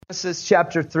Genesis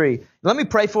chapter 3. Let me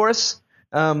pray for us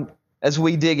as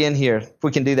we dig in here, if we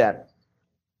can do that.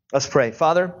 Let's pray.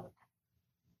 Father,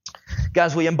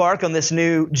 guys, we embark on this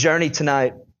new journey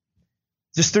tonight,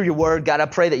 just through your word. God, I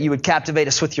pray that you would captivate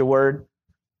us with your word.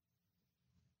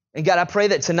 And God, I pray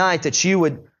that tonight that you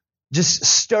would just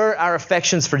stir our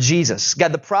affections for Jesus.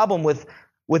 God, the problem with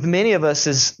many of us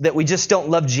is that we just don't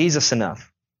love Jesus enough.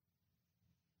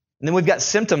 And then we've got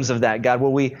symptoms of that, God,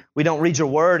 where we don't read your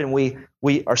word and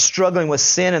we are struggling with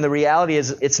sin. And the reality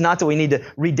is it's not that we need to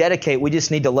rededicate. We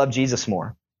just need to love Jesus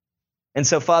more. And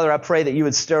so, Father, I pray that you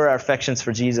would stir our affections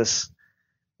for Jesus.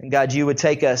 And God, you would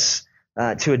take us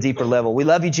to a deeper level. We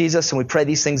love you, Jesus, and we pray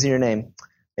these things in your name.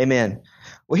 Amen.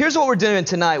 Well, here's what we're doing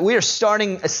tonight. We are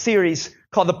starting a series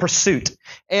called The Pursuit.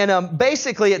 And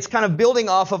basically, it's kind of building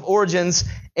off of Origins.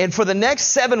 And for the next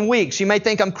 7 weeks, you may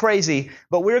think I'm crazy,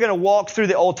 but we're going to walk through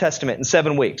the Old Testament in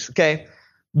 7 weeks, okay?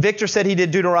 Victor said he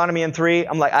did Deuteronomy in 3.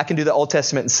 I'm like, I can do the Old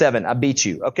Testament in 7. I beat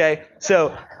you, okay?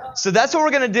 So that's what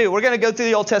we're going to do. We're going to go through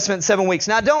the Old Testament in 7 weeks.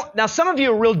 Now, some of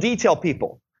you are real detail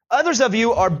people. Others of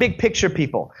you are big picture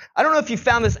people. I don't know if you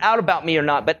found this out about me or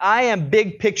not, but I am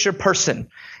big picture person.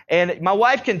 And my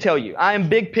wife can tell you, I am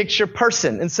big picture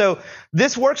person. And so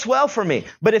this works well for me.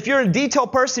 But if you're a detail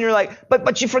person, you're like,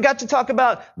 but you forgot to talk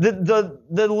about the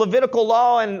Levitical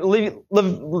law and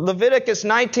Leviticus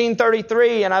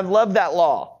 19:33, and I love that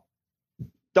law.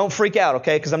 Don't freak out,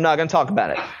 okay? Because I'm not going to talk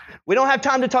about it. We don't have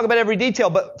time to talk about every detail,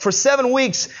 but for 7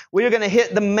 weeks, we are going to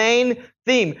hit the main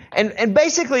theme. And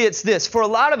basically it's this. For a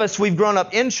lot of us, we've grown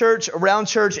up in church, around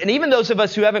church, and even those of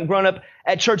us who haven't grown up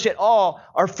at church at all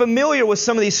are familiar with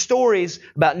some of these stories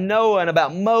about Noah and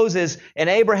about Moses and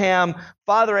Abraham.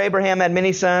 Father Abraham had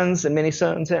many sons and many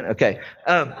sons. Okay.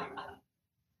 And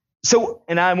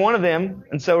I'm one of them,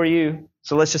 and so are you.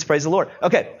 So let's just praise the Lord.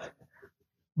 Okay.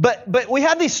 But we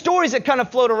have these stories that kind of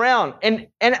float around. And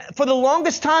for the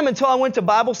longest time until I went to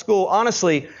Bible school,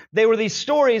 honestly, they were these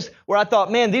stories where I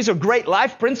thought, man, these are great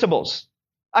life principles.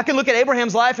 I can look at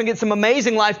Abraham's life and get some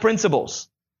amazing life principles.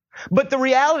 But the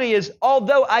reality is,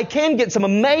 although I can get some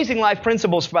amazing life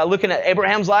principles by looking at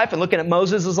Abraham's life and looking at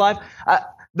Moses' life,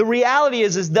 the reality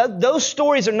is that those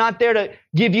stories are not there to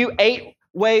give you 8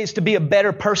 ways to be a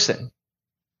better person.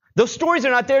 Those stories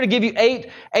are not there to give you eight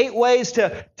ways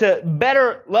to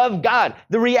better love God.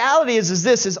 The reality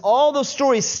is all those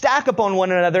stories stack upon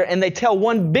one another and they tell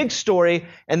one big story,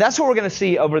 and that's what we're going to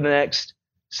see over the next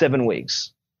 7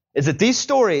 weeks. Is that these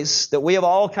stories that we have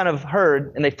all kind of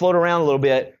heard and they float around a little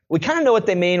bit, we kind of know what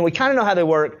they mean, we kind of know how they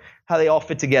work, how they all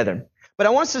fit together. But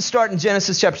I want us to start in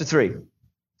Genesis chapter 3.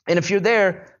 And if you're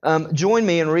there, join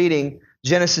me in reading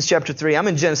Genesis chapter 3. I'm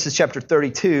in Genesis chapter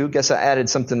 32. Guess I added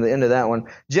something to the end of that one.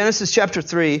 Genesis chapter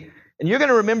 3. And you're going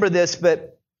to remember this,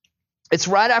 but it's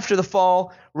right after the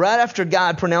fall, right after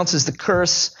God pronounces the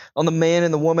curse on the man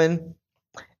and the woman.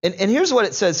 And here's what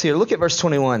it says here. Look at verse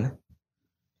 21.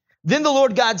 Then the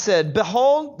Lord God said,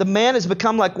 "Behold, the man has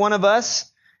become like one of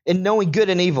us in knowing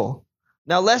good and evil.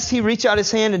 Now lest he reach out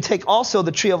his hand and take also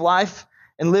the tree of life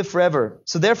and live forever.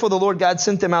 So therefore the Lord God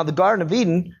sent them out of the Garden of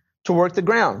Eden to work the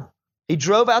ground. He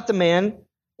drove out the man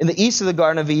in the east of the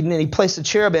Garden of Eden, and he placed a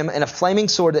cherubim and a flaming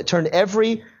sword that turned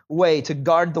every way to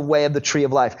guard the way of the tree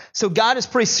of life." So God is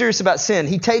pretty serious about sin.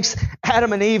 He takes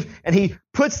Adam and Eve and he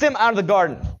puts them out of the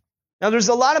garden. Now, there's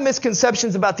a lot of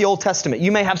misconceptions about the Old Testament.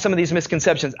 You may have some of these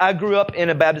misconceptions. I grew up in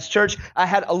a Baptist church. I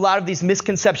had a lot of these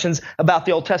misconceptions about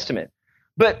the Old Testament.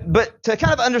 But to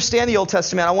kind of understand the Old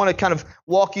Testament, I want to kind of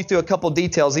walk you through a couple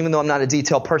details, even though I'm not a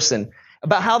detail person,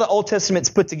 about how the Old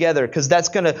Testament's put together, because that's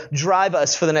going to drive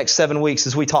us for the next 7 weeks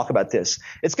as we talk about this.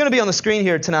 It's going to be on the screen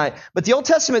here tonight, but the Old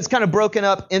Testament's kind of broken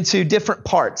up into different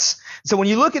parts. So when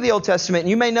you look at the Old Testament, and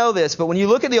you may know this, but when you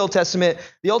look at the Old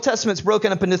Testament's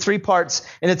broken up into 3 parts,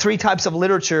 into 3 types of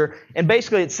literature, and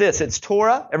basically it's this. It's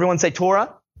Torah. Everyone say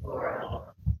Torah.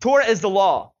 Torah is the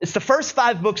law. It's the first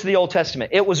 5 books of the Old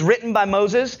Testament. It was written by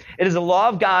Moses. It is the law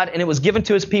of God, and it was given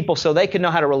to his people so they could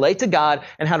know how to relate to God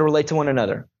and how to relate to one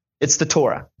another. It's the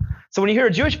Torah. So when you hear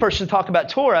a Jewish person talk about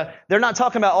Torah, they're not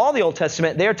talking about all the Old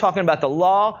Testament. They're talking about the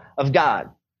law of God.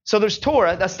 So there's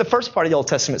Torah. That's the first part of the Old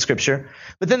Testament scripture.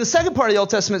 But then the second part of the Old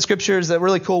Testament scripture is a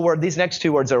really cool word. These next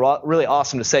 2 words are really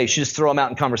awesome to say. You should just throw them out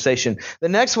in conversation. The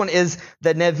next one is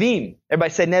the Nevi'im.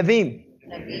 Everybody say Nevi'im.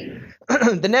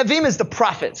 The Nevi'im is the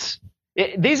prophets.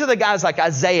 These are the guys like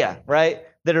Isaiah, right?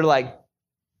 That are like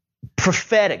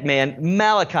prophetic, man.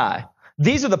 Malachi.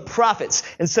 These are the prophets.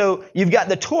 And so you've got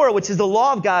the Torah, which is the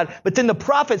law of God, but then the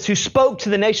prophets who spoke to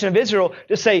the nation of Israel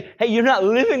to say, hey, you're not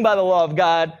living by the law of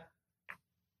God.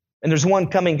 And there's one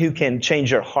coming who can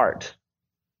change your heart.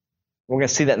 We're going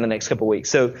to see that in the next couple of weeks.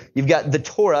 So you've got the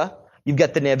Torah, you've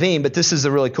got the Nevi'im, but this is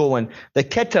a really cool one. The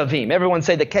Ketuvim. Everyone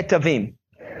say the Ketuvim.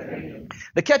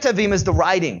 The Ketuvim is the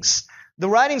writings. The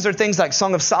writings are things like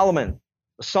Song of Solomon,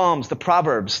 the Psalms, the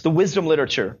Proverbs, the wisdom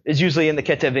literature is usually in the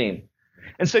Ketuvim.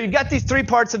 And so you've got these three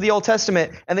parts of the Old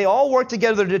Testament, and they all work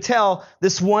together to tell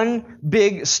this one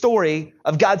big story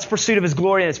of God's pursuit of his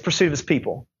glory and his pursuit of his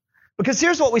people. Because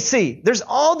here's what we see. There's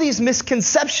all these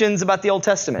misconceptions about the Old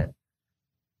Testament.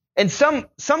 And some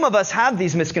of us have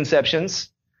these misconceptions.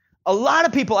 A lot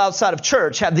of people outside of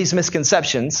church have these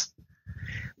misconceptions.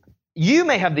 You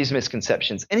may have these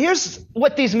misconceptions. And here's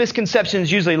what these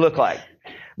misconceptions usually look like.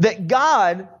 That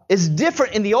God is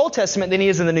different in the Old Testament than he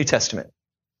is in the New Testament.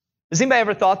 Has anybody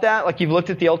ever thought that? Like you've looked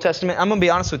at the Old Testament? I'm going to be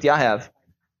honest with you, I have.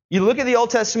 You look at the Old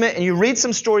Testament and you read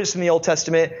some stories from the Old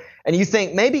Testament and you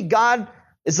think maybe God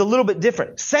is a little bit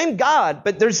different. Same God,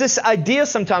 but there's this idea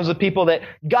sometimes with people that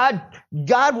God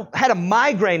had a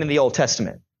migraine in the Old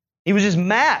Testament. He was just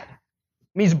mad.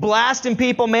 I mean, he's blasting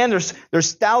people, man.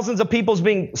 There's thousands of people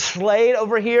being slayed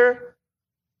over here.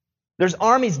 There's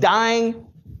armies dying.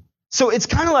 So it's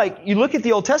kind of like you look at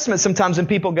the Old Testament sometimes and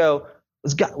people go,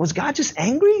 was God just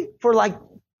angry for like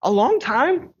a long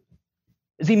time?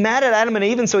 Is he mad at Adam and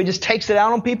Eve and so he just takes it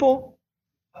out on people?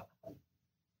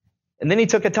 And then he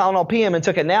took a Tylenol PM and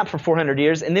took a nap for 400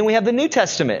 years. And then we have the New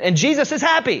Testament. And Jesus is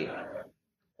happy.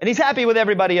 And he's happy with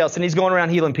everybody else. And he's going around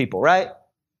healing people, right?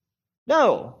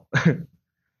 No.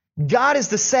 God is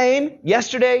the same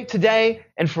yesterday, today,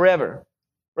 and forever.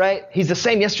 Right? He's the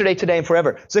same yesterday, today, and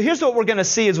forever. So here's what we're going to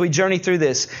see as we journey through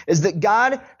this, is that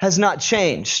God has not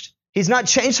changed. He's not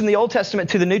changed from the Old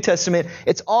Testament to the New Testament.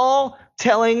 It's all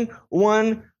telling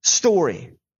one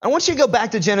story. I want you to go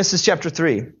back to Genesis chapter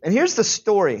 3. And here's the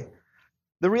story.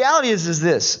 The reality is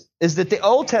that the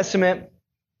Old Testament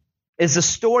is the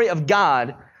story of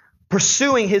God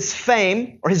pursuing his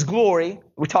fame or his glory.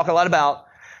 We talk a lot about.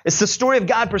 It's the story of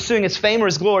God pursuing his fame or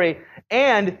his glory.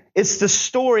 And it's the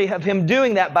story of him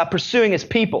doing that by pursuing his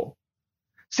people.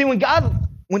 See, when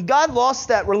God lost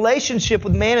that relationship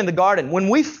with man in the garden, when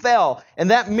we fell and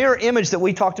that mirror image that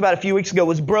we talked about a few weeks ago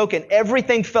was broken,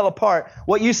 everything fell apart.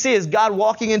 What you see is God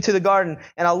walking into the garden.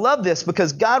 And I love this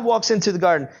because God walks into the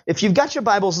garden. If you've got your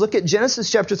Bibles, look at Genesis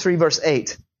chapter 3, verse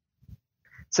 8. It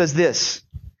says this,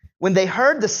 when they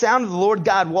heard the sound of the Lord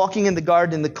God walking in the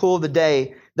garden in the cool of the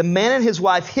day, the man and his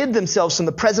wife hid themselves from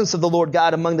the presence of the Lord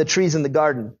God among the trees in the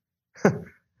garden.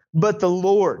 But the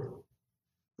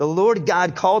Lord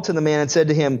God called to the man and said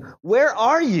to him, where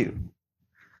are you?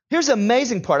 Here's the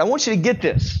amazing part. I want you to get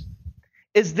this.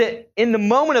 Is that in the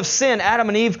moment of sin, Adam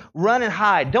and Eve run and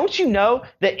hide. Don't you know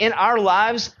that in our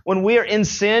lives, when we are in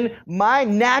sin, my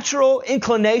natural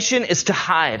inclination is to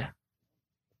hide.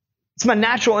 It's my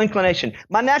natural inclination.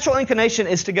 My natural inclination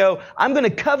is to go, I'm going to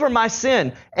cover my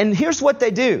sin. And here's what they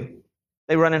do.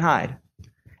 They run and hide.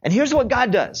 And here's what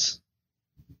God does.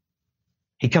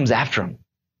 He comes after them.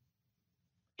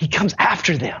 He comes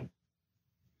after them.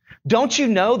 Don't you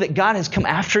know that God has come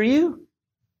after you?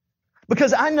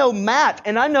 Because I know Matt,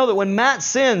 and I know that when Matt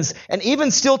sins, and even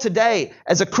still today,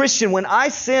 as a Christian, when I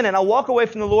sin and I walk away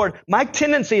from the Lord, my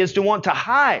tendency is to want to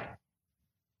hide.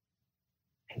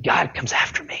 And God comes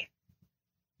after me.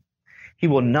 He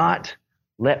will not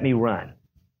let me run.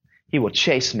 He will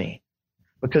chase me.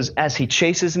 Because as he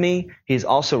chases me, he is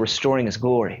also restoring his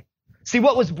glory. See,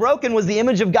 what was broken was the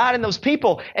image of God in those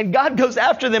people. And God goes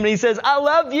after them and he says, I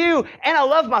love you and I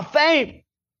love my fame.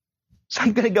 So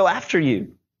I'm going to go after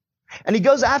you. And he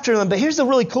goes after them. But here's the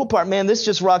really cool part, man. This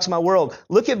just rocks my world.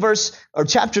 Look at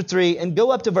chapter 3 and go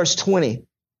up to verse 20.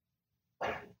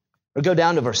 Or go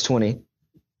down to verse 20. It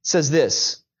says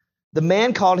this. The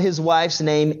man called his wife's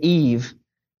name Eve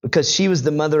because she was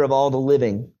the mother of all the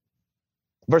living.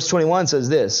 Verse 21 says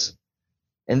this.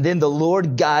 And then the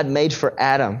Lord God made for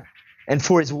Adam and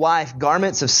for his wife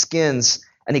garments of skins,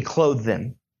 and he clothed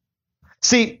them.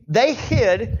 See, they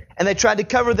hid and they tried to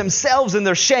cover themselves in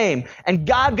their shame, and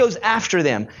God goes after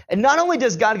them. And not only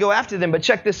does God go after them, but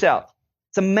check this out.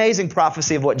 It's an amazing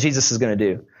prophecy of what Jesus is going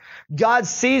to do. God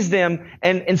sees them,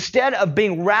 and instead of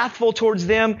being wrathful towards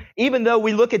them, even though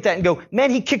we look at that and go,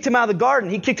 man, he kicked him out of the garden.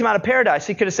 He kicked him out of paradise.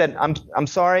 He could have said, I'm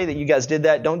sorry that you guys did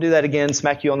that. Don't do that again.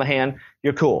 Smack you on the hand.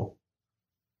 You're cool.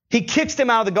 He kicks them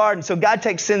out of the garden. So God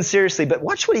takes sin seriously. But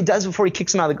watch what he does before he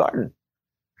kicks them out of the garden.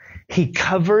 He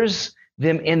covers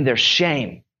them in their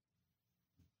shame.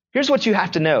 Here's what you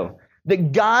have to know.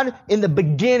 That God in the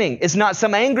beginning is not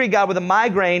some angry God with a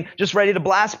migraine just ready to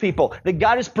blast people. That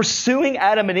God is pursuing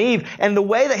Adam and Eve. And the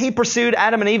way that he pursued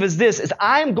Adam and Eve is this, is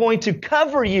I'm going to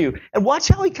cover you. And watch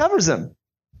how he covers them.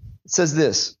 It says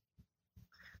this,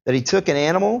 that he took an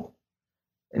animal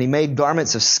and he made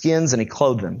garments of skins and he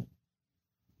clothed them.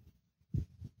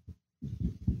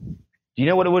 Do you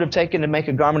know what it would have taken to make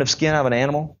a garment of skin out of an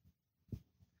animal?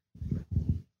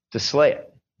 To slay it.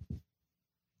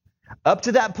 Up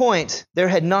to that point, there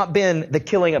had not been the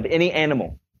killing of any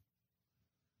animal.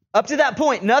 Up to that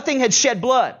point, nothing had shed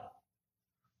blood.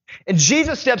 And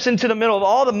Jesus steps into the middle of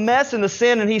all the mess and the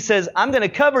sin, and he says, I'm going to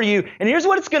cover you. And here's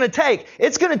what it's going to take.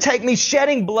 It's going to take me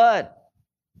shedding blood.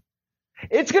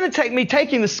 It's going to take me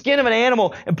taking the skin of an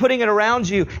animal and putting it around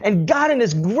you. And God in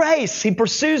His grace, He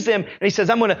pursues them, and He says,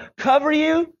 I'm going to cover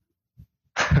you.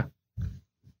 And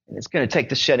it's going to take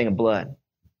the shedding of blood.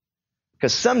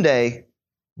 Because someday,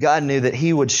 God knew that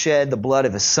He would shed the blood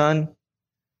of His Son.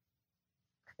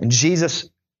 And Jesus'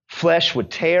 flesh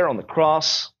would tear on the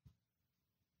cross.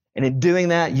 And in doing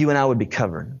that, you and I would be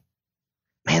covered.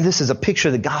 Man, this is a picture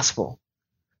of the gospel.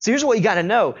 So here's what you got to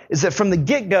know, is that from the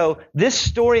get-go, this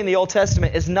story in the Old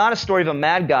Testament is not a story of a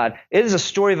mad God. It is a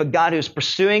story of a God who's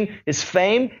pursuing His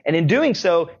fame. And in doing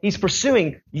so, He's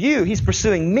pursuing you. He's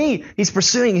pursuing me. He's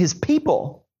pursuing His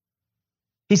people.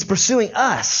 He's pursuing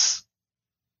us.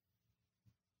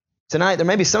 Tonight, there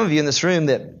may be some of you in this room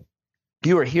that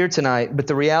you are here tonight, but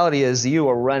the reality is you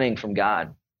are running from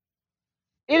God.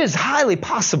 It is highly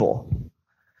possible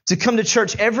to come to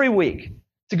church every week,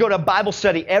 to go to a Bible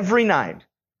study every night,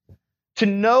 to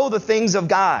know the things of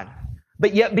God,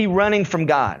 but yet be running from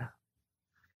God.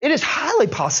 It is highly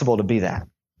possible to be that.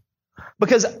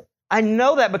 Because I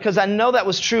know that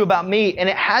was true about me, and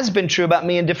it has been true about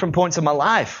me in different points of my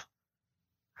life.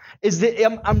 Is that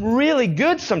I'm really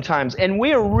good sometimes, and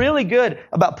we are really good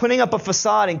about putting up a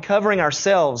facade and covering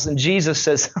ourselves. And Jesus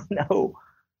says, oh, no.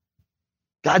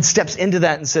 God steps into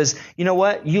that and says, you know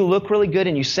what? You look really good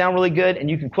and you sound really good and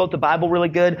you can quote the Bible really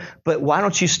good, but why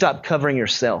don't you stop covering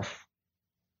yourself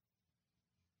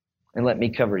and let me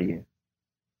cover you?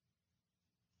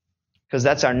 Because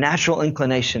that's our natural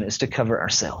inclination, is to cover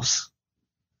ourselves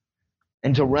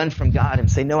and to run from God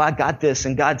and say, no, I got this.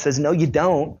 And God says, no, you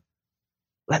don't.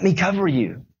 Let me cover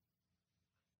you.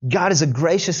 God is a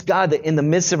gracious God that in the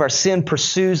midst of our sin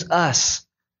pursues us.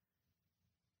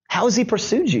 How has He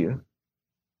pursued you?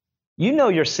 You know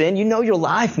your sin. You know your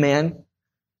life, man.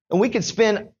 And we could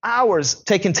spend hours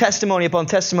taking testimony upon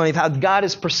testimony of how God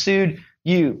has pursued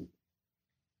you.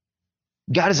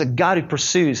 God is a God who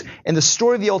pursues. And the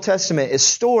story of the Old Testament is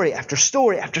story after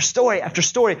story after story after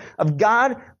story of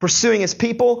God pursuing His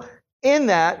people, in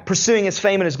that pursuing His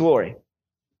fame and His glory.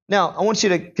 Now, I want you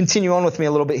to continue on with me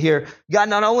a little bit here. God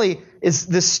not only is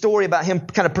this story about Him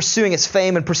kind of pursuing His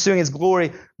fame and pursuing His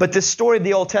glory, but this story of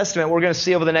the Old Testament we're going to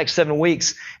see over the next 7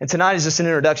 weeks. And tonight is just an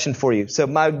introduction for you. So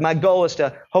my goal is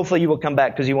to, hopefully you will come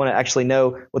back because you want to actually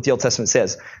know what the Old Testament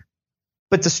says.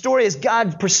 But the story is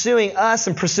God pursuing us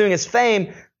and pursuing His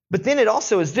fame. But then it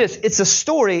also is this. It's a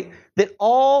story that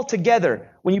all together,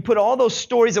 when you put all those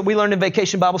stories that we learned in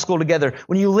Vacation Bible School together,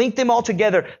 when you link them all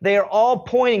together, they are all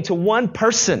pointing to one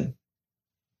person,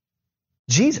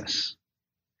 Jesus.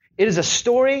 It is a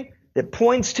story that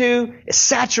points to, is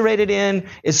saturated in,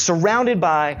 is surrounded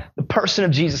by the person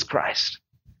of Jesus Christ,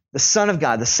 the Son of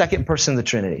God, the second person of the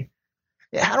Trinity.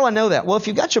 How do I know that? Well, if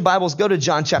you've got your Bibles, go to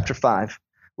John chapter 5.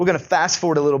 We're going to fast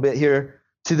forward a little bit here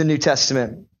to the New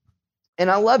Testament. And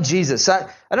I love Jesus.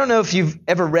 I don't know if you've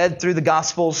ever read through the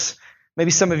Gospels. Maybe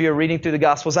some of you are reading through the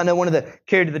Gospels. I know one of the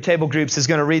Carried to the Table groups is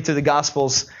going to read through the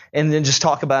Gospels and then just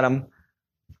talk about them.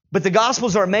 But the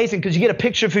Gospels are amazing because you get a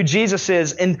picture of who Jesus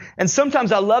is. And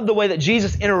sometimes I love the way that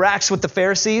Jesus interacts with the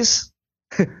Pharisees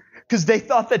because they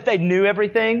thought that they knew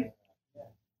everything.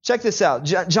 Check this out.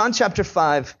 John chapter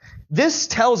 5. This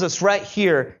tells us right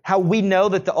here how we know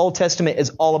that the Old Testament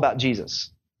is all about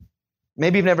Jesus.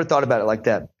 Maybe you've never thought about it like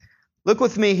that. Look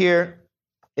with me here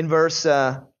in verse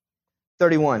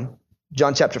 31,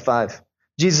 John chapter 5.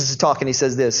 Jesus is talking. He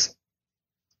says this.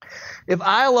 If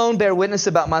I alone bear witness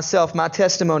about myself, my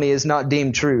testimony is not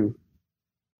deemed true.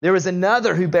 There is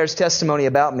another who bears testimony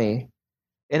about me,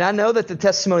 and I know that the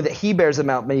testimony that he bears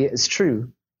about me is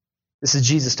true. This is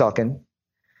Jesus talking.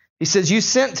 He says, you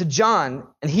sent to John,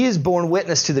 and he has borne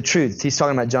witness to the truth. He's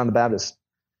talking about John the Baptist.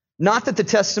 Not that the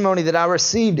testimony that I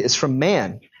received is from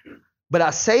man, but I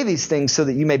say these things so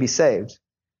that you may be saved.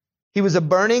 He was a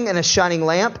burning and a shining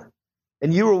lamp,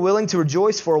 and you were willing to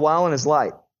rejoice for a while in his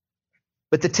light.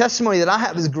 But the testimony that I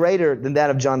have is greater than that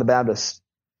of John the Baptist.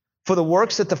 For the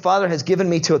works that the Father has given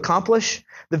me to accomplish,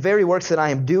 the very works that I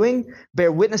am doing,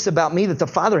 bear witness about me that the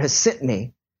Father has sent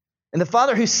me. And the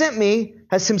Father who sent me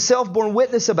has himself borne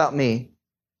witness about me.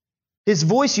 His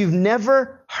voice you've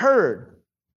never heard.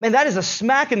 Man, that is a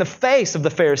smack in the face of the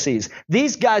Pharisees.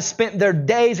 These guys spent their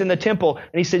days in the temple,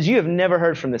 and he says, you have never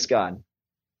heard from this God.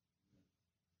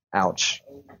 Ouch.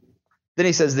 Then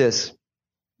he says this.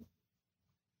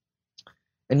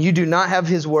 and you do not have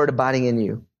his word abiding in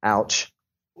you. Ouch.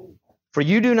 For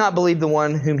you do not believe the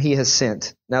one whom he has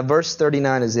sent. Now, verse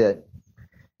 39 is it.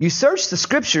 You search the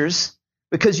scriptures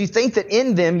because you think that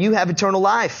in them you have eternal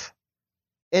life.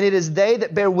 And it is they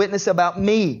that bear witness about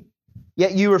me.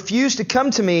 Yet you refuse to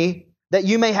come to me that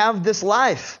you may have this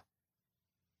life.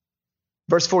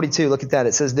 Verse 42, look at that.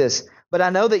 It says this. But I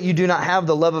know that you do not have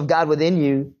the love of God within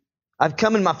you. I've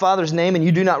come in my Father's name and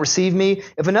you do not receive me.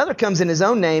 If another comes in his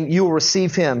own name, you will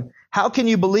receive him. How can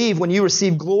you believe when you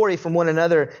receive glory from one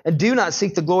another and do not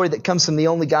seek the glory that comes from the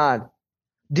only God?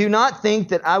 Do not think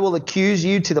that I will accuse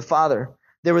you to the Father.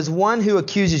 There is one who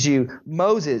accuses you,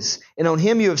 Moses, and on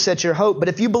him you have set your hope. But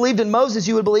if you believed in Moses,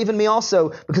 you would believe in me also,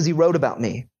 because he wrote about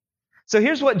me. So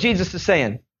here's what Jesus is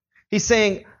saying. He's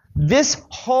saying, this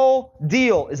whole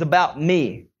deal is about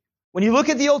me. When you look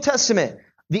at the Old Testament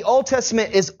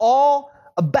is all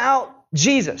about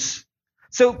Jesus.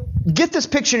 So get this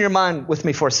picture in your mind with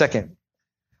me for a second.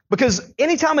 Because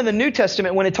anytime in the New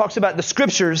Testament, when it talks about the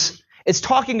scriptures, it's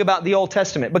talking about the Old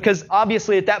Testament. Because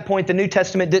obviously at that point, the New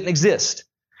Testament didn't exist.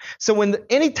 So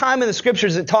any time in the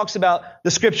scriptures it talks about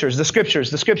the scriptures,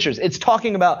 it's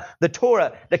talking about the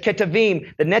Torah, the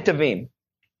Ketuvim, the Netavim.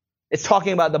 It's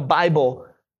talking about the Bible,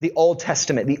 the Old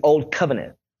Testament, the Old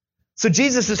Covenant. So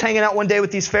Jesus is hanging out one day with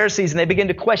these Pharisees and they begin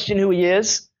to question who he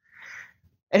is.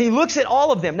 And he looks at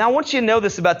all of them. Now I want you to know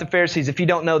this about the Pharisees if you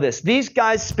don't know this. These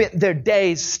guys spent their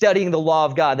days studying the law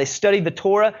of God. They studied the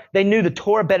Torah. They knew the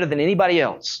Torah better than anybody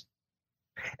else.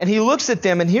 And he looks at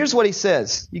them, and here's what he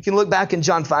says. You can look back in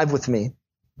John 5 with me.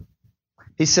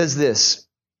 He says this,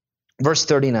 verse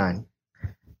 39.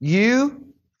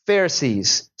 You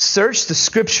Pharisees search the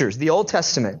scriptures, the Old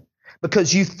Testament,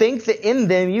 because you think that in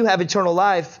them you have eternal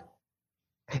life,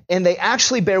 and they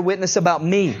actually bear witness about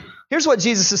me. Here's what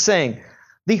Jesus is saying.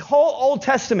 The whole Old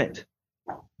Testament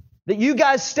that you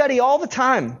guys study all the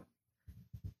time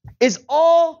is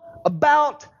all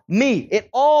about me. It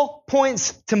all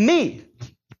points to me.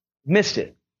 Missed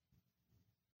it.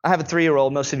 I have a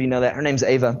 3-year-old. Most of you know that. Her name's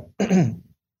Ava.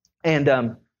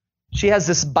 And she has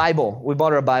this Bible. We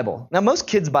bought her a Bible. Now, most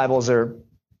kids' Bibles are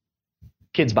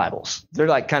kids' Bibles. They're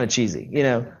like kind of cheesy, you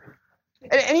know.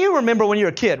 And you remember when you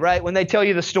were a kid, right? When they tell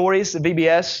you the stories at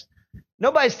VBS,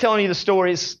 nobody's telling you the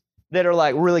stories that are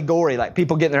like really gory, like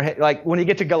people getting their head, like when you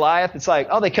get to Goliath, it's like,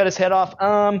 oh, they cut his head off.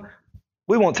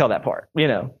 We won't tell that part, you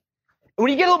know.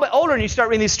 When you get a little bit older and you start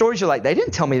reading these stories, you're like, they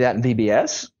didn't tell me that in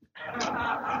VBS.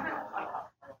 I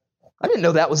didn't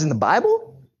know that was in the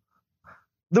Bible.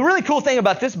 The really cool thing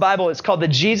about this Bible is called the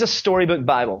Jesus Storybook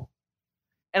Bible.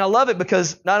 And I love it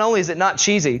because not only is it not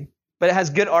cheesy, but it has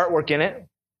good artwork in it.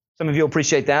 Some of you will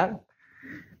appreciate that.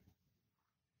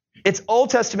 It's Old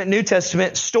Testament, New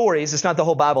Testament stories. It's not the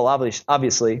whole Bible,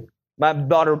 obviously. My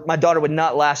daughter would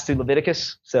not last through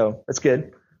Leviticus, so that's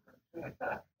good.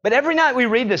 But every night we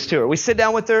read this to her. We sit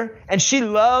down with her, and she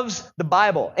loves the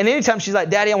Bible. And anytime she's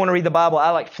like, Daddy, I want to read the Bible, I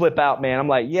like flip out, man. I'm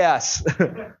like, yes.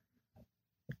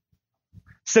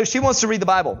 So she wants to read the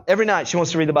Bible. Every night she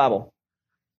wants to read the Bible.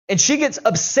 And she gets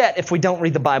upset if we don't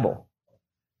read the Bible.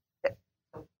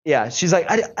 Yeah, she's like,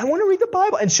 I want to read the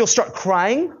Bible. And she'll start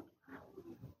crying.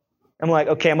 I'm like,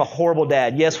 okay, I'm a horrible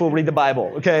dad. Yes, we'll read the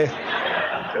Bible, okay?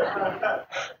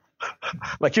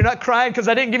 Like, you're not crying because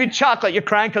I didn't give you chocolate. You're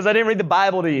crying because I didn't read the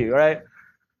Bible to you, right?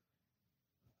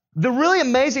 The really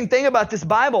amazing thing about this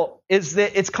Bible is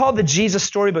that it's called the Jesus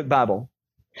Storybook Bible.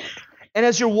 And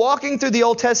as you're walking through the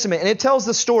Old Testament, and it tells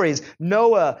the stories,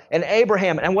 Noah and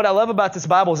Abraham, and what I love about this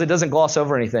Bible is it doesn't gloss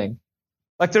over anything.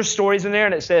 Like, there's stories in there,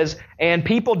 and it says, and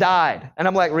people died. And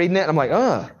I'm like reading it, and I'm like,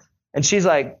 ugh. And she's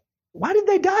like, why did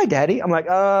they die, Daddy? I'm like,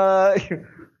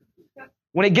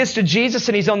 When it gets to Jesus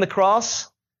and he's on the cross,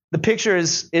 the picture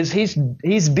is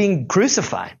he's being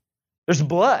crucified. There's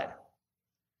blood.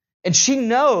 And she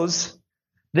knows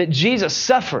that Jesus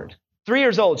suffered. 3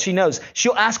 years old, she knows.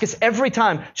 She'll ask us every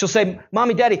time. She'll say,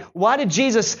 Mommy, Daddy, why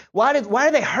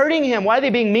are they hurting him? Why are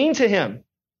they being mean to him?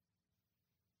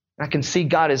 I can see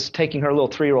God is taking her little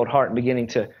 3-year-old heart and beginning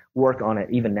to work on it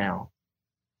even now.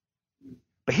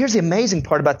 But here's the amazing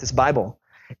part about this Bible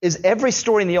is every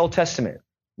story in the Old Testament,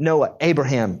 Noah,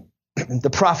 Abraham,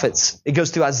 the prophets, it goes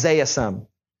through Isaiah some.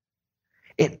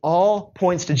 It all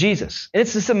points to Jesus. And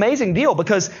it's this amazing deal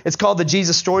because it's called the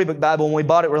Jesus Storybook Bible. When we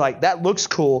bought it, we're like, that looks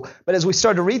cool. But as we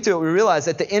started to read through it, we realized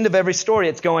at the end of every story,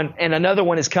 it's going, and another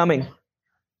one is coming.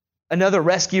 Another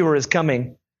rescuer is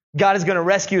coming. God is going to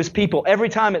rescue his people. Every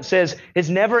time it says his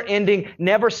never ending,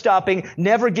 never stopping,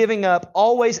 never giving up,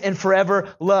 always and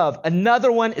forever love.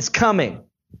 Another one is coming.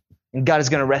 And God is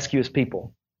going to rescue his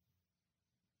people.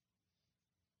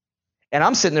 And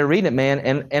I'm sitting there reading it,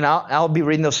 man, and I'll be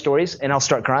reading those stories and I'll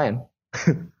start crying.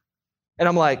 And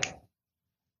I'm like,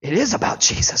 it is about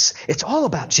Jesus. It's all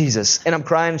about Jesus. And I'm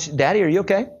crying, Daddy, are you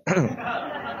okay?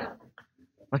 I'm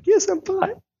like, yes, I'm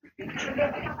fine.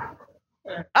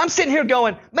 I'm sitting here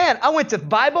going, man, I went to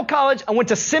Bible college, I went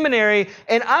to seminary,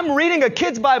 and I'm reading a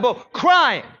kid's Bible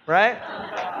crying, right?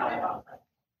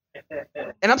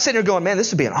 And I'm sitting here going, man,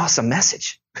 this would be an awesome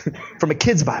message from a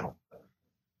kid's Bible.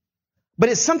 But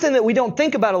it's something that we don't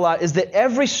think about a lot, is that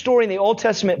every story in the Old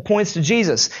Testament points to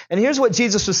Jesus. And here's what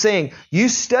Jesus was saying. You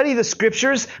study the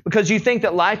scriptures because you think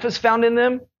that life is found in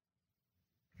them,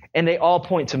 and they all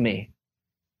point to me.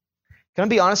 Can I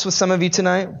be honest with some of you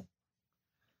tonight?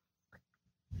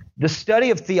 The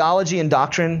study of theology and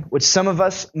doctrine, which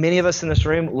many of us in this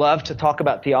room love to talk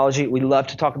about theology. We love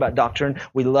to talk about doctrine.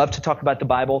 We love to talk about the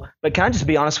Bible. But can I just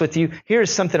be honest with you? Here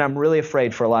is something I'm really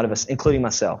afraid for a lot of us, including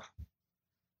myself.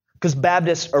 Because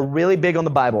Baptists are really big on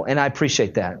the Bible, and I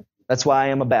appreciate that. That's why I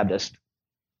am a Baptist.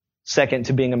 Second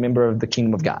to being a member of the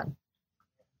kingdom of God.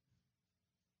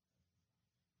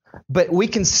 But we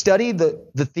can study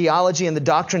the theology and the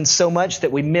doctrine so much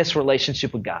that we miss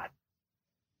relationship with God.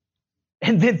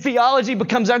 And then theology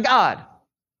becomes our God.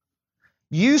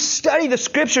 You study the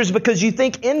scriptures because you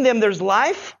think in them there's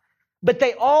life, but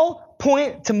they all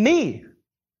point to me.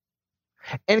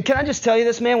 And can I just tell you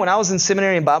this, man? When I was in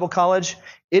seminary and Bible college,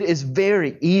 it is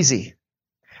very easy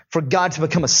for God to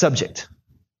become a subject.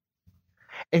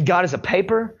 And God is a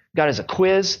paper, God is a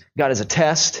quiz, God is a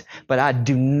test, but I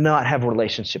do not have a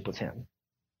relationship with Him.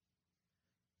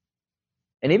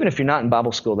 And even if you're not in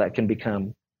Bible school, that can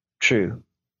become true.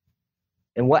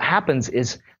 And what happens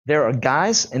is there are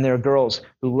guys and there are girls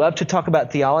who love to talk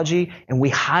about theology, and we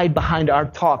hide behind our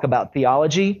talk about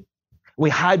theology. We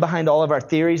hide behind all of our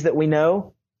theories that we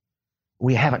know.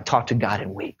 We haven't talked to God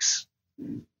in weeks.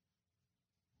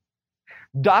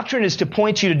 Doctrine is to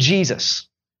point you to Jesus.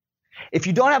 If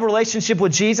you don't have a relationship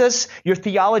with Jesus, your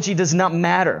theology does not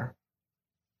matter.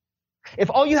 If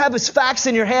all you have is facts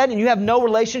in your head and you have no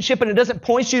relationship and it doesn't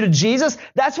point you to Jesus,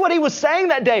 that's what he was saying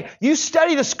that day. You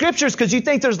study the scriptures because you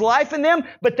think there's life in them,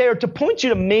 but they are to point you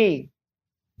to me.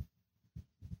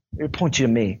 They point you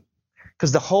to me.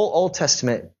 Because the whole Old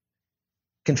Testament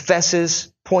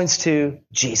confesses, points to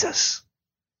Jesus.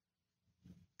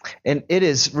 And it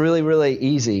is really, really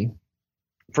easy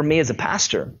for me as a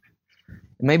pastor,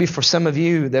 maybe for some of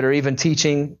you that are even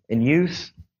teaching in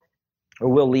youth or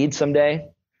will lead someday,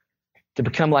 to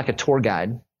become like a tour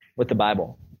guide with the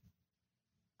Bible.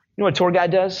 You know what a tour guide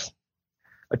does?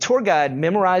 A tour guide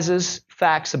memorizes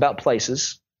facts about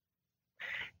places,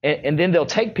 and then they'll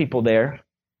take people there,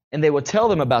 and they will tell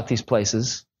them about these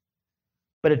places,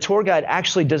 but a tour guide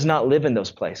actually does not live in those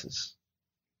places.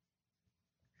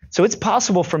 So it's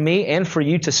possible for me and for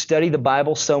you to study the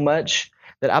Bible so much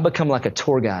that I become like a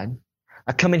tour guide.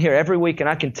 I come in here every week and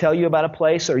I can tell you about a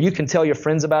place, or you can tell your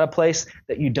friends about a place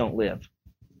that you don't live.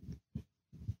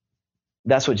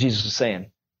 That's what Jesus was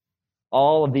saying.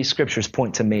 All of these scriptures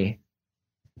point to me.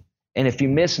 And if you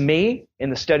miss me in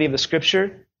the study of the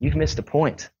scripture, you've missed the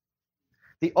point.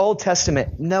 The Old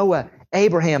Testament, Noah,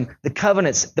 Abraham, the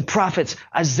covenants, the prophets,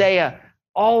 Isaiah,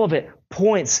 all of it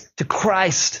points to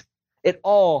Christ. It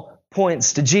all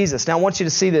points to Jesus. Now I want you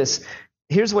to see this.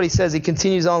 Here's what he says. He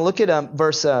continues on. Look at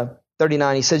verse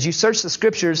 39. He says, you search the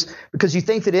scriptures because you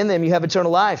think that in them you have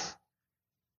eternal life.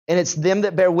 And it's them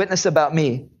that bear witness about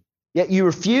me. Yet you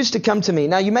refuse to come to me.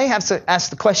 Now, you may have to ask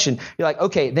the question. You're like,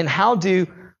 okay, then how do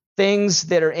things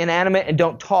that are inanimate and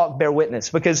don't talk bear witness?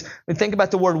 Because when we think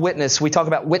about the word witness, we talk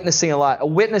about witnessing a lot. A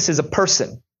witness is a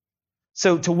person.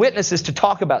 So to witness is to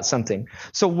talk about something.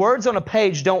 So words on a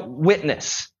page don't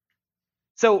witness.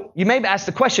 So you may ask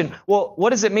the question, well,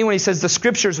 what does it mean when he says the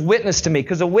scriptures witness to me?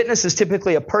 Because a witness is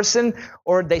typically a person,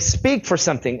 or they speak for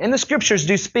something. And the scriptures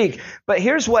do speak. But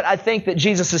here's what I think that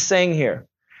Jesus is saying here.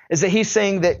 Is that he's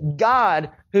saying that God,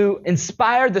 who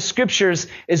inspired the scriptures,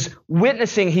 is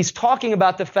witnessing. He's talking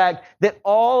about the fact that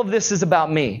all of this is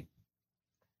about me.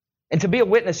 And to be a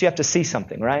witness, you have to see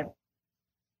something, right?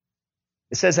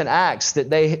 It says in Acts that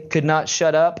they could not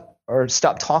shut up or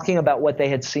stop talking about what they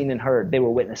had seen and heard. They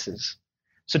were witnesses.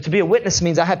 So to be a witness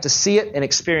means I have to see it and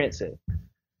experience it.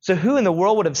 So who in the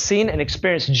world would have seen and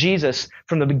experienced Jesus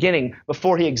from the beginning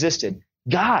before he existed?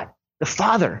 God, the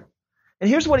Father. And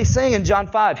here's what he's saying in John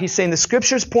 5. He's saying the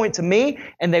scriptures point to me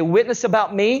and they witness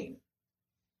about me.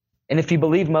 And if you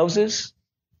believe Moses,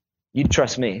 you'd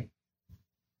trust me.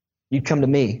 You'd come to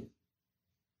me.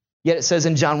 Yet it says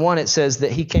in John 1, it says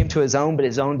that he came to his own, but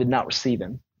his own did not receive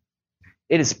him.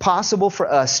 It is possible for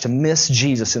us to miss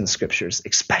Jesus in the scriptures,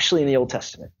 especially in the Old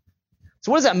Testament.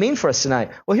 So what does that mean for us tonight?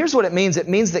 Well, here's what it means. It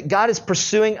means that God is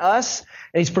pursuing us,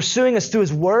 and he's pursuing us through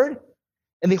his word.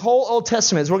 And the whole Old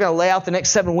Testament, as we're going to lay out the next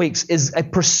 7 weeks, is a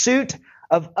pursuit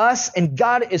of us, and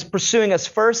God is pursuing us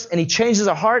first, and He changes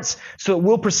our hearts so that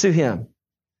we'll pursue Him.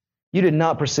 You did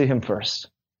not pursue Him first.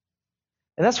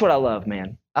 And that's what I love,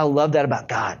 man. I love that about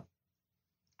God,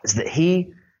 is that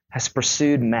He has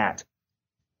pursued Matt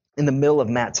in the middle of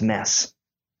Matt's mess.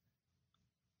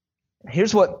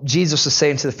 Here's what Jesus was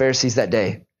saying to the Pharisees that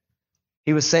day.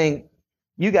 He was saying,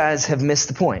 you guys have missed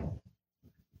the point.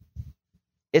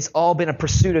 It's all been a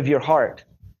pursuit of your heart.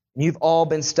 You've all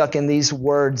been stuck in these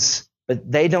words,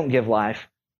 but they don't give life.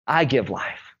 I give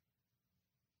life.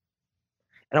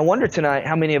 And I wonder tonight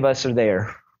how many of us are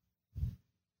there.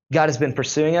 God has been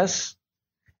pursuing us,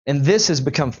 and this has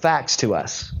become facts to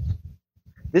us.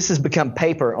 This has become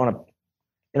paper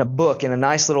in a book, in a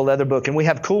nice little leather book, and we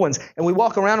have cool ones. And we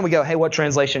walk around and we go, hey, what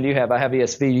translation do you have? I have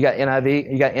ESV. You got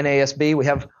NIV? You got NASB? We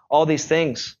have all these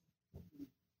things.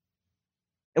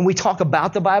 And we talk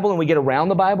about the Bible and we get around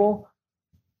the Bible,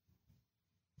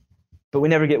 but we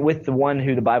never get with the one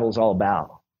who the Bible is all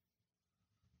about.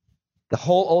 The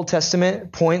whole Old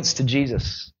Testament points to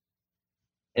Jesus,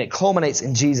 and it culminates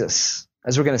in Jesus,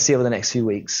 as we're going to see over the next few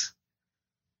weeks.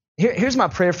 Here's my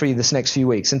prayer for you this next few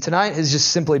weeks. And tonight has just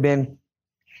simply been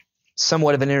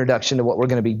somewhat of an introduction to what we're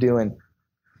going to be doing,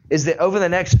 is that over the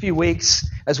next few weeks,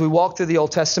 as we walk through the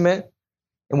Old Testament,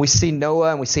 and we see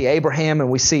Noah, and we see Abraham, and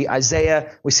we see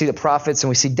Isaiah, we see the prophets, and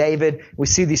we see David, we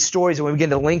see these stories, and we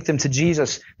begin to link them to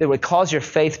Jesus, that would cause your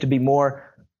faith to be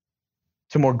more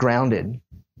grounded.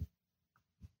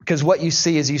 Because what you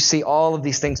see is you see all of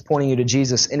these things pointing you to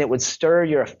Jesus, and it would stir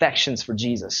your affections for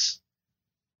Jesus.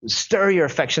 Stir your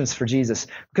affections for Jesus.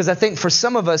 Because I think for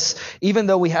some of us, even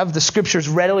though we have the scriptures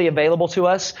readily available to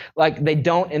us, like they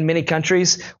don't in many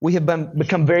countries, we have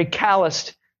become very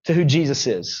calloused to who Jesus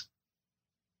is.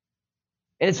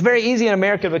 And it's very easy in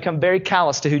America to become very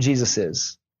callous to who Jesus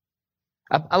is.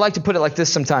 I like to put it like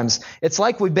this sometimes. It's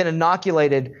like we've been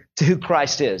inoculated to who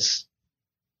Christ is.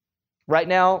 Right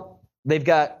now, they've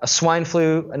got a swine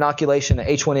flu inoculation, an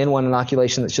H1N1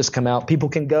 inoculation that's just come out. People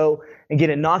can go and get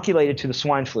inoculated to the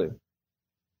swine flu.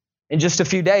 In just a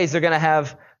few days, they're going to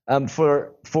have,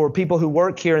 for people who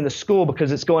work here in the school,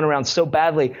 because it's going around so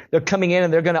badly, they're coming in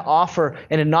and they're going to offer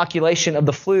an inoculation of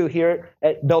the flu here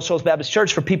at Bell Shoals Baptist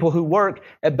Church for people who work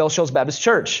at Bell Shoals Baptist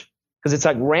Church, because it's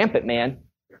like rampant, man.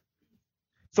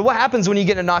 So what happens when you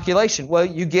get an inoculation? Well,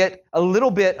 you get a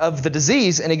little bit of the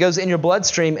disease and it goes in your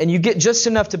bloodstream, and you get just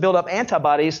enough to build up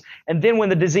antibodies, and then when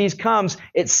the disease comes,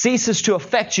 it ceases to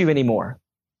affect you anymore.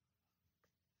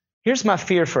 Here's my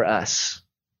fear for us,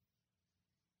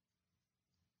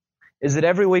 is that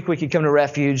every week we could come to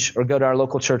Refuge or go to our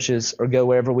local churches or go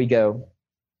wherever we go,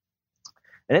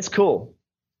 and it's cool,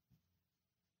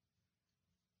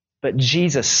 but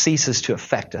Jesus ceases to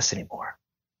affect us anymore.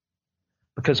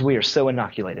 Because we are so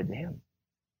inoculated to Him.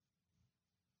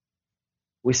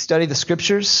 We study the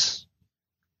scriptures,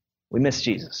 we miss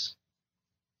Jesus.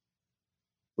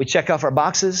 We check off our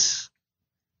boxes,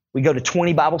 we go to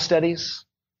 20 Bible studies,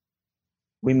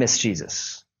 we miss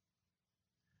Jesus.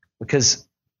 Because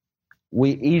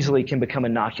we easily can become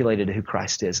inoculated to who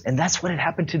Christ is. And that's what had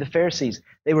happened to the Pharisees.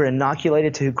 They were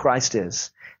inoculated to who Christ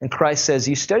is. And Christ says,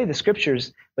 you study the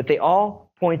scriptures, but they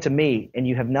all point to me, and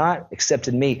you have not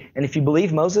accepted me. And if you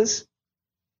believe Moses,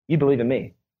 you believe in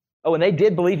me. Oh, and they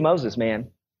did believe Moses, man.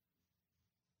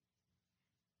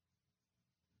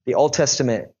 The Old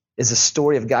Testament is a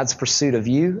story of God's pursuit of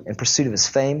you and pursuit of His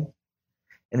fame.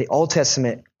 And the Old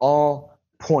Testament all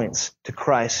points to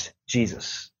Christ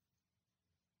Jesus.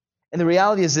 And the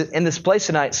reality is that in this place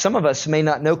tonight, some of us may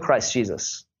not know Christ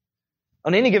Jesus.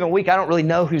 On any given week, I don't really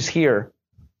know who's here.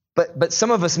 But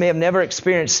some of us may have never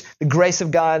experienced the grace of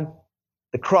God,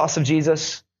 the cross of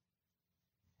Jesus.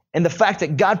 And the fact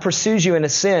that God pursues you in a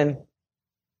sin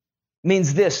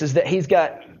means this, is that He's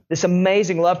got this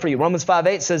amazing love for you. Romans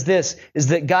 5:8 says this, is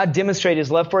that God demonstrated His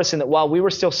love for us, and that while we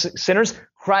were still sinners,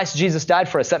 Christ Jesus died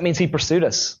for us. That means He pursued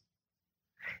us.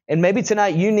 And maybe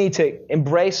tonight you need to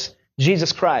embrace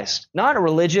Jesus Christ. Not a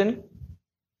religion,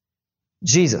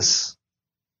 Jesus.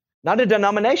 Not a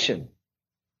denomination,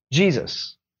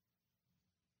 Jesus.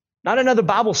 Not another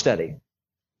Bible study,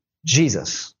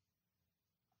 Jesus.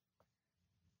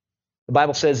 The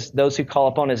Bible says those who call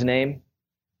upon His name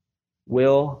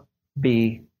will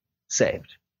be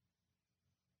saved.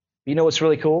 You know what's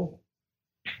really cool?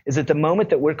 Is that the moment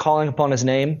that we're calling upon His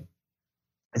name,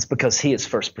 it's because He has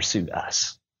first pursued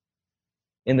us.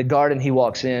 In the garden, He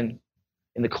walks in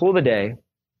the cool of the day,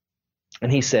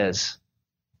 and He says,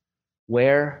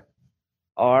 where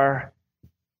are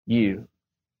you?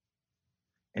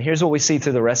 And here's what we see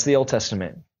through the rest of the Old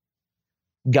Testament.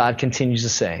 God continues to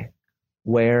say,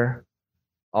 where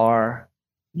are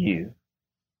you?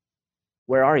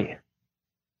 Where are you?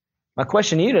 My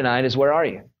question to you tonight is, where are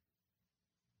you?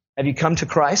 Have you come to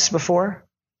Christ before?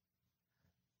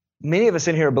 Many of us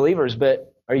in here are believers,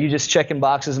 but are you just checking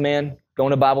boxes, man?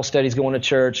 Going to Bible studies, going to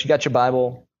church, you got your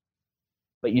Bible,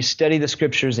 but you study the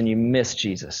scriptures and you miss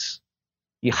Jesus.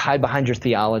 You hide behind your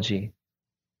theology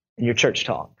and your church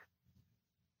talk.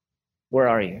 Where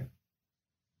are you?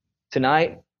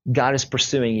 Tonight, God is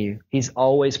pursuing you. He's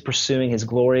always pursuing His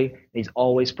glory. He's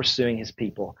always pursuing His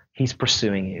people. He's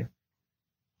pursuing you.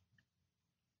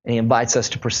 And He invites us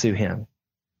to pursue Him.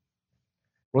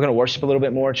 We're going to worship a little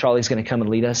bit more. Charlie's going to come and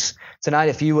lead us. Tonight,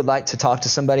 if you would like to talk to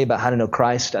somebody about how to know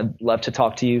Christ, I'd love to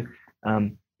talk to you.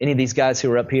 Any of these guys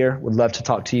who are up here would love to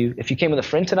talk to you. If you came with a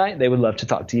friend tonight, they would love to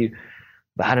talk to you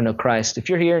about how to know Christ. If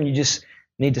you're here and you just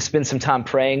need to spend some time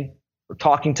praying or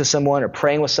talking to someone or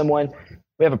praying with someone,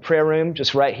 we have a prayer room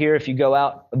just right here. If you go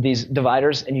out of these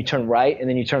dividers and you turn right and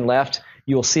then you turn left,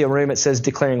 you will see a room that says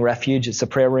Declaring Refuge. It's a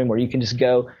prayer room where you can just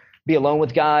go be alone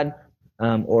with God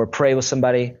or pray with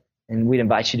somebody, and we'd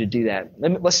invite you to do that.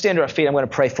 Let's stand to our feet. I'm going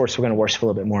to pray for us. We're going to worship a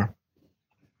little bit more.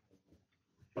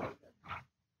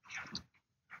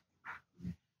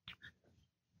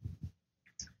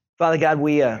 Father God,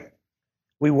 we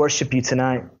worship you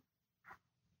tonight.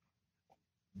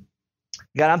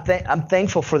 God, I'm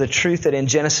thankful for the truth that in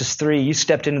Genesis 3, you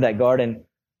stepped into that garden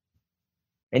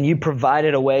and you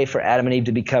provided a way for Adam and Eve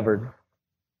to be covered.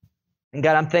 And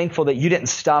God, I'm thankful that you didn't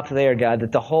stop there, God,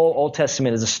 that the whole Old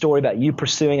Testament is a story about you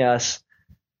pursuing us.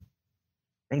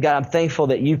 And God, I'm thankful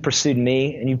that you pursued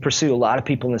me and you pursued a lot of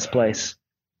people in this place.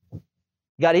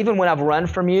 God, even when I've run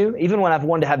from you, even when I've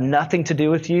wanted to have nothing to do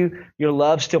with you, your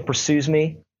love still pursues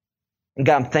me. And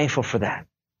God, I'm thankful for that.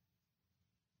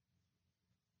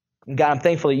 And God, I'm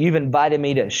thankful that you've invited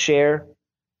me to share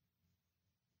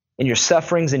in your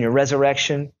sufferings, in your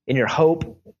resurrection, in your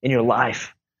hope, in your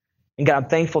life. And God, I'm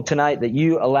thankful tonight that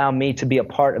you allow me to be a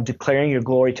part of declaring your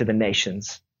glory to the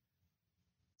nations.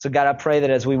 So God, I pray that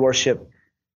as we worship,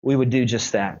 we would do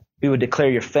just that. We would declare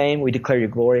your fame, we declare your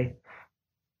glory.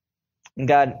 And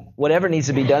God, whatever needs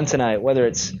to be done tonight, whether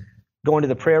it's going to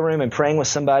the prayer room and praying with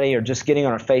somebody or just getting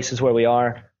on our faces where we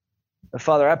are, but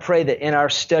Father, I pray that in our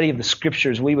study of the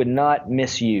scriptures, we would not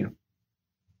miss you.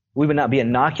 We would not be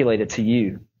inoculated to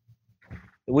you.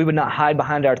 That we would not hide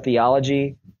behind our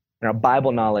theology and our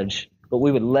Bible knowledge, but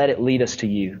we would let it lead us to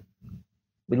you.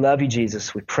 We love you,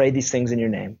 Jesus. We pray these things in your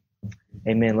name.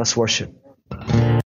 Amen. Let's worship.